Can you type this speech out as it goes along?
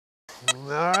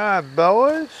Alright,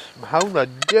 boys. I'm holding a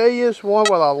Deus one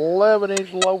with a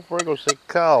 11-inch low frequency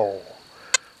coil.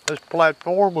 This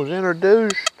platform was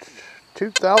introduced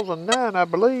 2009, I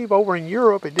believe, over in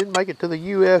Europe. It didn't make it to the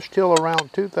US till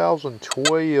around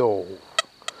 2012.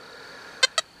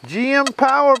 GM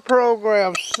power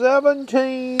program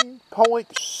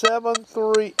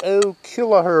 17.730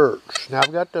 kilohertz. Now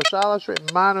I've got the silencer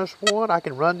at -1. I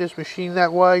can run this machine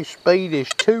that way. Speed is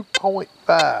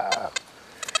 2.5.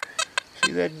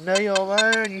 See that nail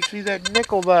there, and you see that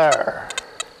nickel there.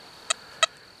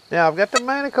 Now I've got the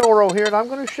Manticore over here, and I'm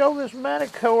going to show this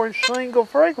Manticore in single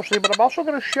frequency, but I'm also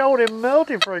going to show it in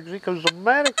multi-frequency, because the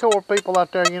Manticore people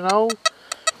out there, you know,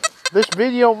 this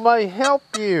video may help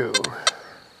you.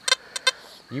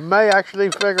 You may actually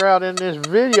figure out in this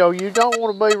video you don't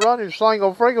want to be running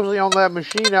single frequency on that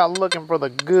machine out looking for the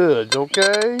goods,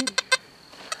 okay?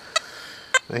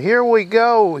 Now here we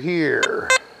go here.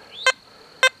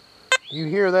 You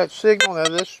hear that signal? Now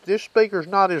this speaker's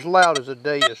not as loud as a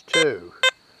Deus 2.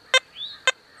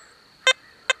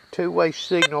 Two-way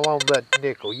signal on that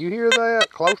nickel. You hear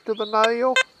that? Close to the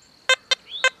nail.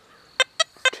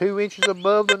 2 inches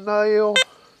above the nail.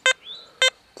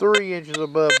 3 inches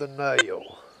above the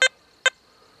nail.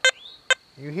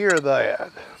 You hear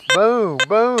that? Boom,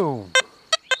 boom.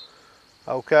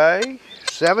 Okay.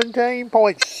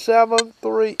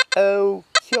 17.730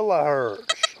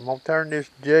 kilohertz. I'm going to turn this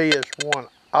JS1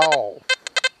 off.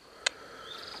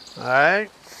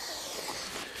 Alright.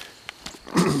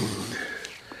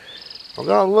 We're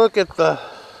going to look at the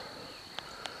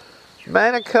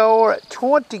Manticore at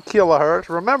 20 kilohertz.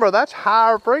 Remember, that's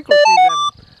higher frequency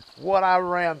than what I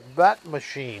ran that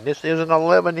machine. This is an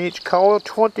 11-inch coil,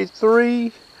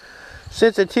 23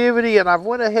 sensitivity, and I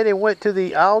went ahead and went to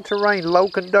the all-terrain low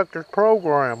conductors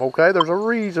program. Okay, there's a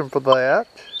reason for that.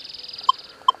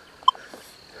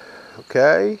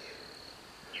 Okay,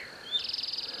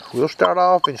 we'll start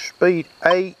off in speed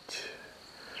 8.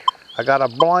 I got a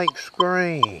blank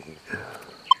screen.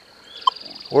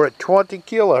 We're at 20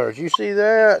 kilohertz. You see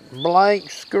that?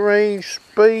 Blank screen,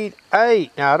 speed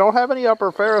 8. Now, I don't have any upper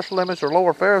Ferris limits or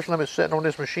lower Ferris limits sitting on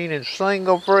this machine in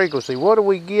single frequency. What do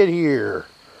we get here?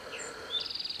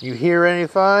 You hear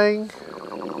anything?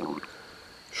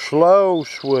 Slow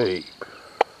sweep.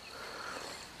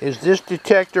 Is this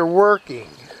detector working?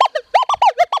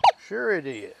 Sure it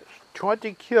is.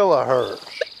 20 kilohertz.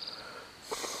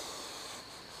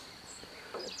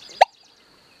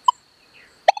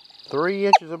 Three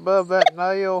inches above that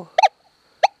nail,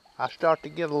 I start to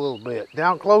get a little bit.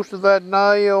 Down close to that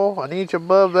nail, 1 inch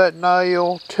above that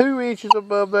nail, 2 inches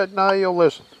above that nail.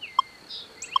 Listen.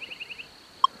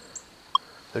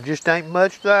 There just ain't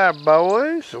much there,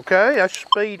 boys. Okay, that's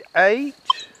speed 8.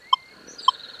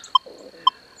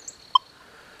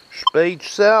 Speed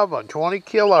 7, 20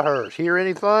 kilohertz. Hear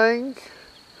anything?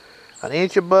 1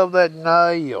 inch above that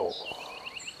nail.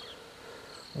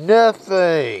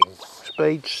 Nothing.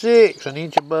 Speed 6, 1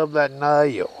 inch above that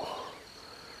nail.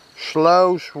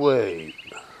 Slow sweep.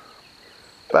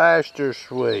 Faster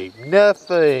sweep.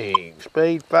 Nothing.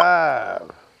 Speed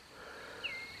 5.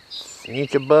 1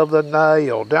 inch above the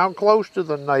nail. Down close to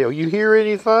the nail. You hear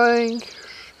anything?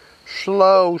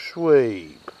 Slow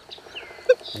sweep.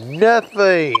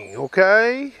 Nothing.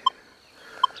 Okay?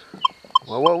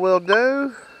 Well, what we'll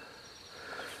do,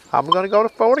 I'm going to go to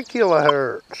 40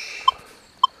 kilohertz.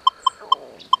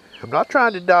 I'm not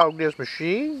trying to dog this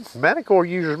machine. Manticore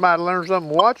users might learn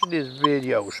something watching this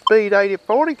video. Speed 8 at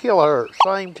 40 kilohertz.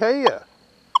 Same to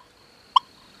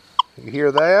you. You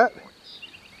hear that?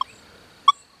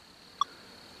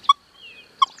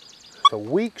 It's a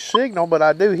weak signal, but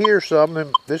I do hear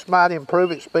something. This might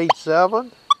improve at speed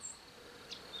 7.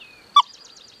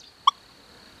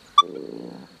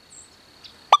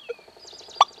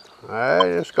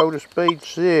 Alright, let's go to speed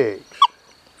 6.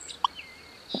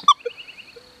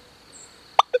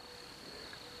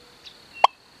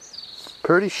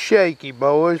 Pretty shaky,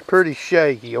 boys, pretty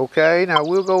shaky. Okay, now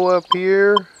we'll go up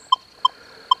here.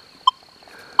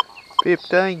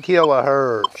 15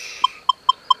 kilohertz.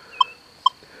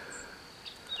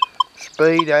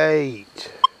 Speed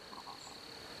 8.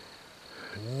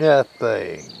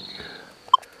 Nothing.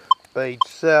 Speed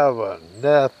 7.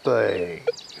 Nothing.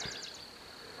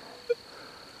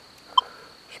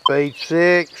 Speed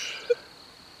 6.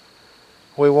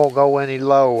 We won't go any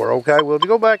lower. Okay, we'll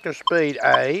go back to speed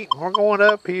 8. We're going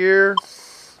up here.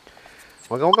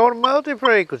 We're going to go to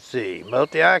multi-frequency,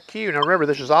 multi-IQ. Now remember,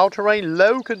 this is all-terrain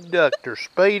low conductor,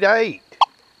 speed 8.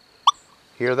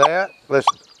 Hear that?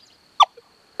 Listen.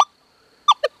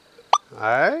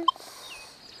 Alright.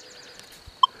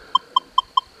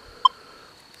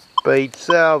 Speed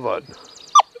 7.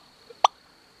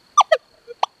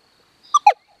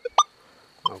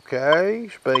 Okay,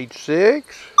 speed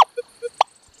 6.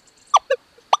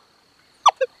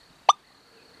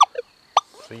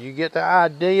 So you get the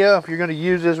idea. If you're going to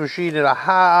use this machine at a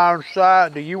high iron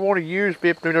sight, do you want to use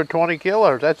 15 or 20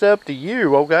 kilohertz? That's up to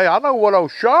you, okay? I know what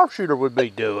old sharpshooter would be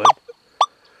doing.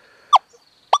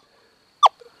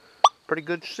 Pretty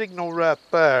good signal right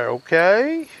there,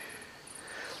 okay?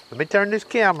 Let me turn this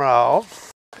camera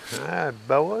off. Alright,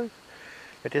 boys.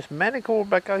 Got this Manticore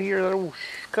back out here, that old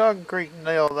concrete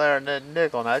nail there and that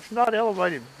nickel. Now, it's not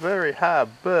elevated very high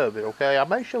above it, okay? I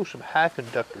may show some high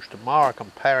conductors tomorrow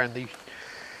comparing these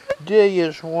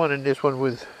Deus one and this one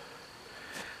with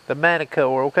the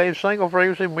Manticore, okay? Single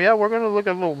frequency. Yeah, we're going to look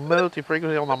at a little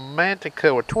multi-frequency on the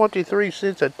Manticore. 23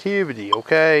 sensitivity,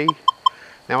 okay?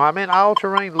 Now, I'm in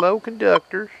all-terrain low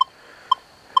conductors.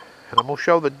 And I'm going to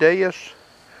show the Deus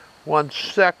 1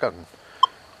 second.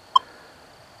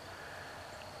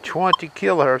 20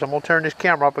 kilohertz. I'm going to turn this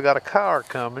camera off. I got a car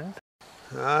coming.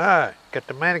 Alright, got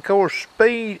the Manticore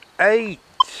speed 8.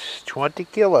 20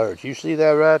 kilohertz. You see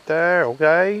that right there,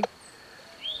 okay?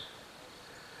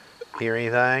 Hear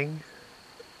anything?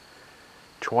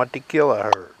 20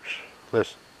 kilohertz.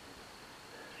 Listen.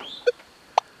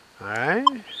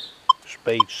 Alright.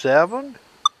 Speed 7.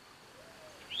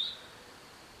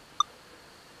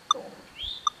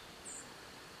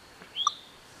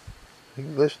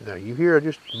 Listen now, you hear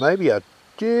just maybe a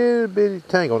little bitty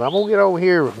tingle. I'm going to get over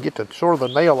here and get the sort of the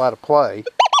nail out of play.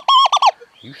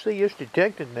 You see it's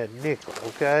detecting that nickel,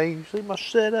 okay? You see my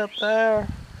setup there?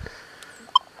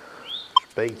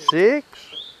 Speed 6.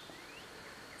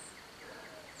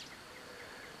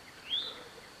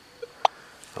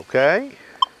 Okay.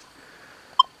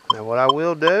 Now what I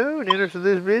will do in the interest of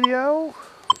this video,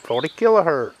 40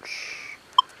 kilohertz.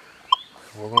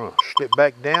 We're going to slip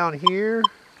back down here.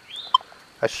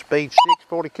 That's speed 6,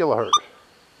 40 kilohertz.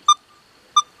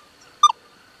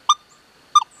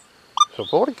 So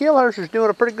 40 kilohertz is doing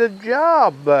a pretty good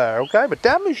job there, okay? But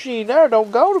that machine there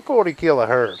don't go to 40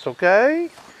 kilohertz,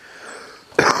 okay?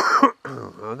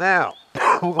 Now,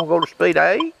 we're going to go to speed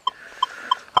 8.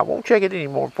 I won't check it any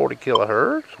more than 40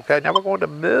 kilohertz, okay? Now we're going to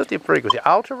multi-frequency.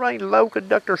 All-terrain low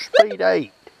conductor speed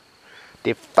 8.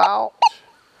 Default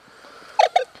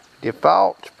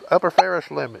upper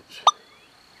Ferris limits.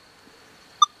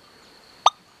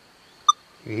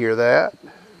 You hear that?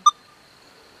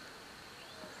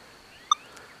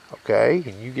 Okay,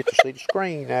 and you get to see the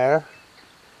screen there,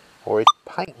 or it's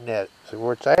painting at it. See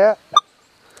where it's at?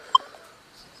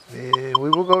 And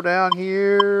we will go down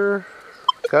here,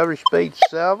 recovery speed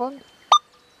 7.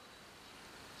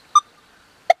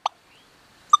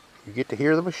 You get to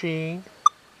hear the machine.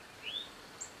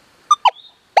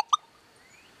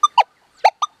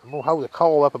 I'm going to hold the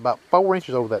coil up about 4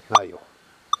 inches over that nail.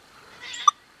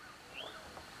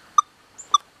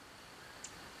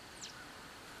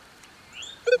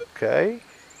 Okay.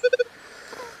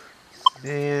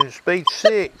 And speed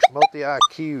 6,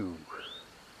 multi-IQ.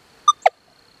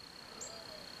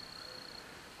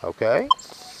 Okay.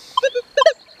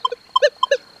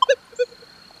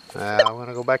 Now I'm going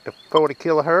to go back to 40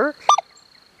 kilohertz.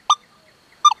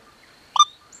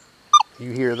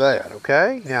 You hear that,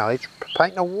 okay? Now it's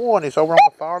painting a 1. It's over on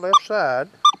the far left side.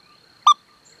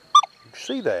 You can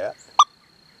see that.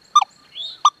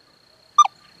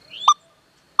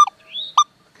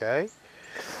 Okay.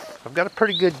 I've got a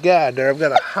pretty good guide there. I've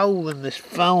got a hole in this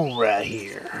phone right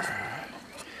here.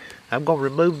 I'm going to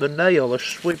remove the nail. Let's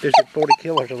sweep this at 40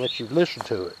 kilohertz and let you listen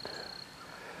to it.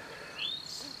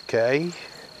 Okay.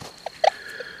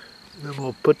 I'm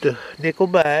going to put the nickel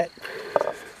back.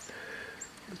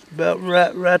 It's about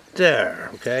right there.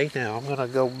 Okay. Now I'm going to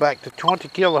go back to 20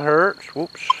 kilohertz.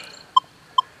 Whoops.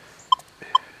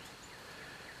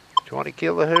 20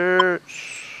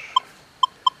 kilohertz.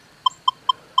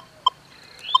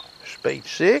 Speed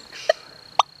 6.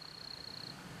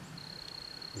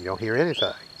 You don't hear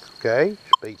anything. Okay,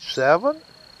 speed 7.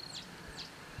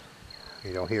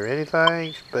 You don't hear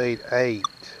anything. Speed 8.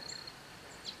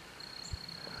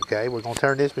 Okay, we're going to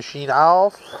turn this machine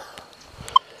off.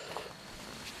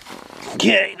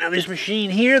 Okay, now this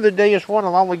machine here, the Deus one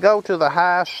will only go to the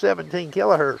high 17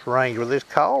 kilohertz range with this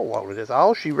coil on it. That's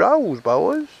all she rolls,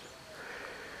 boys.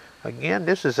 Again,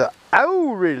 this is an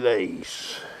O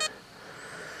release.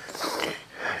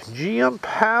 GM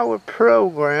power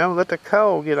program. Let the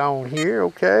coil get on here,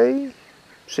 okay?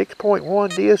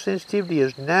 6.1 Deus sensitivity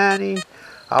is 90.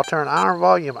 I'll turn iron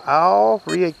volume off.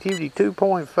 Reactivity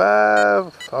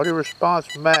 2.5. Audio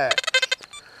response max.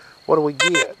 What do we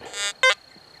get?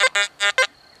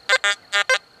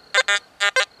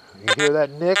 You hear that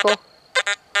nickel?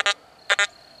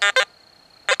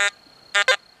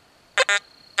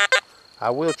 I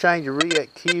will change the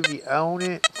reactivity on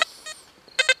it.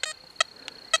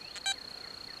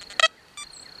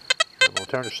 I'm going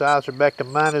to turn the silencer back to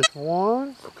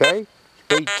 -1. Okay,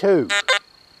 speed 2.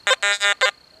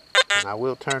 And I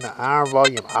will turn the iron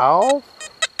volume off.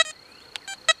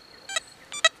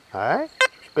 Alright,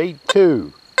 speed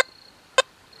 2.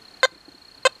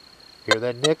 Hear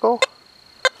that nickel?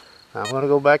 I'm going to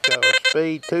go back to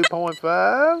speed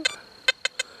 2.5.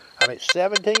 I'm at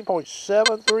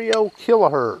 17.730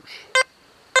 kilohertz.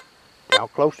 Down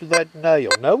close to that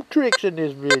nail. No tricks in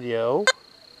this video.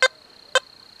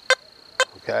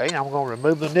 Okay, I'm going to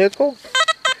remove the nickel.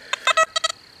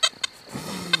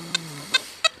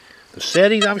 The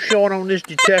settings I'm showing on this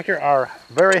detector are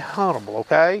very huntable,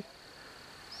 okay?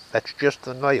 That's just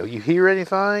the nail. You hear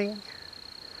anything?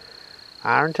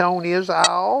 Iron tone is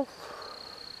off.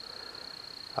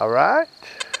 Alright.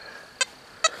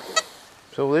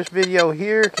 So this video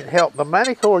here can help the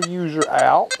Manticore user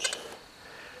out.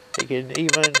 It can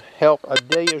even help a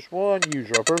Deus 1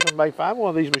 user. A person may find one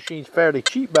of these machines fairly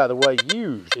cheap, by the way,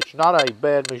 used. It's not a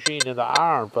bad machine in the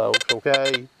iron, folks,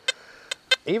 okay?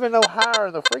 Even though higher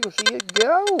in the frequency it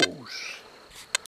goes.